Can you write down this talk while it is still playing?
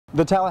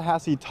The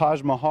Tallahassee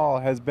Taj Mahal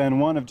has been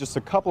one of just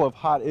a couple of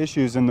hot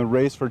issues in the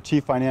race for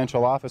chief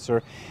financial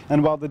officer,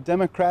 and while the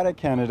Democratic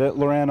candidate,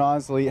 Loranne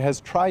Ausley,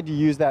 has tried to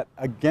use that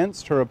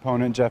against her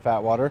opponent, Jeff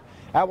Atwater,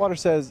 Atwater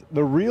says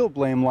the real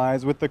blame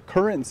lies with the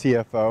current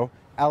CFO,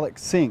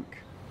 Alex Sink.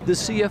 The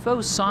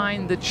CFO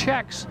signed the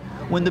checks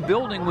when the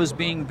building was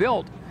being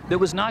built. That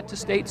was not to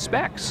state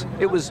specs.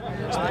 It was,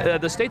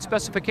 the state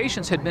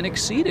specifications had been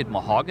exceeded.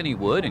 Mahogany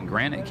wood and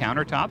granite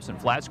countertops and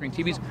flat screen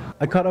TVs.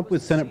 I caught up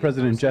with Senate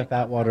President Jeff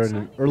Atwater at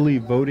an early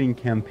voting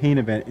campaign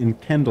event in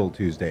Kendall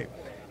Tuesday.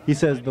 He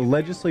says the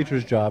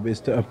legislature's job is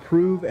to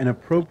approve and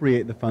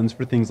appropriate the funds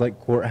for things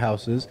like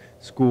courthouses,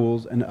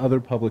 schools, and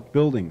other public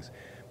buildings.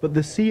 But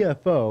the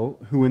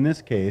CFO, who in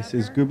this case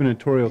is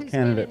gubernatorial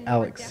candidate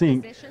Alex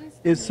Sink,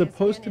 is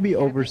supposed to be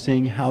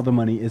overseeing how the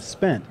money is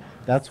spent.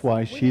 That's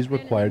why she's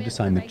required to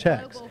sign the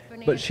checks.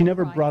 But she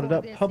never brought it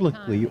up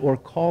publicly or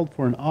called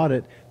for an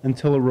audit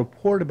until a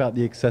report about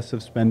the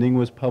excessive spending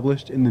was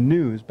published in the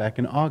news back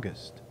in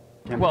August.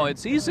 Well,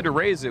 it's easy to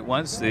raise it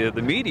once the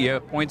media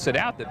points it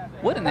out that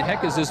what in the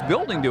heck is this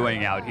building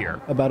doing out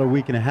here? About a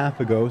week and a half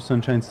ago,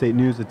 Sunshine State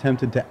News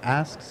attempted to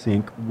ask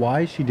Sink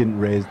why she didn't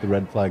raise the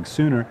red flag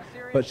sooner,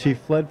 but she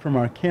fled from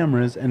our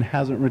cameras and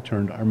hasn't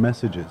returned our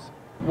messages.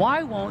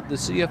 Why won't the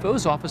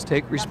CFO's office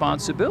take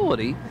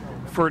responsibility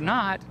for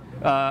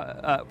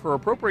for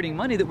appropriating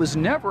money that was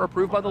never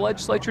approved by the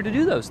legislature to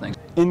do those things?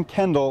 In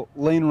Kendall,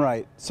 Lane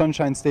Wright,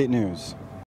 Sunshine State News.